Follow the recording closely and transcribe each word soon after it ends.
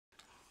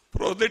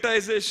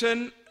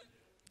Proselytization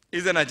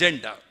is an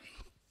agenda.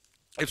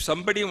 If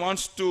somebody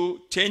wants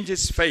to change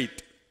his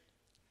faith,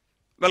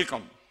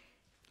 welcome.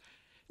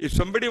 If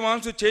somebody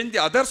wants to change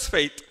the other's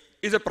faith,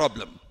 is a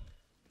problem.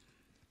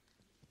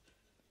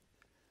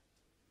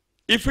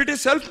 If it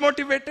is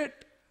self-motivated,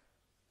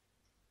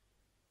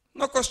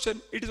 no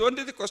question. It is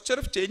only the question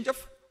of change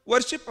of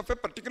worship of a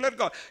particular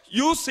God.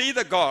 You see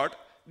the God,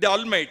 the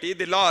Almighty,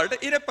 the Lord,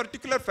 in a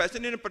particular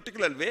fashion, in a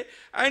particular way,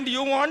 and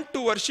you want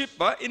to worship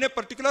in a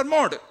particular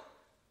mode.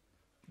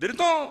 There is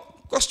no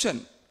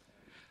question.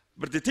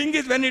 But the thing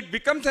is, when it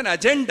becomes an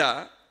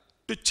agenda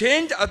to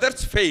change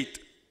others' faith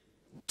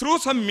through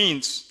some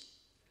means,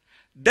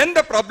 then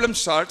the problem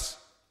starts.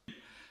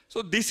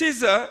 So this is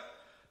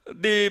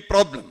the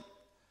problem.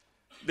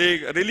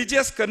 The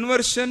religious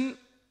conversion,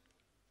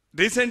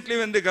 recently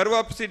when the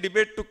Garvapasi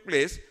debate took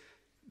place,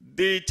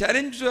 the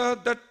challenge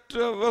that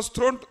was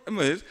thrown to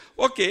me is,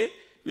 okay,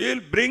 we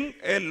will bring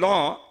a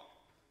law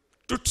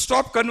to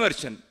stop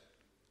conversion.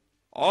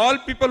 All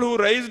people who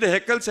raised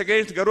heckles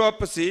against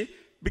Garvapasi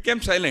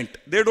became silent.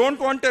 They don't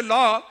want a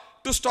law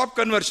to stop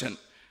conversion,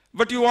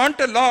 but you want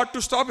a law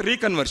to stop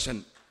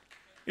reconversion.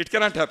 It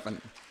cannot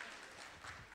happen.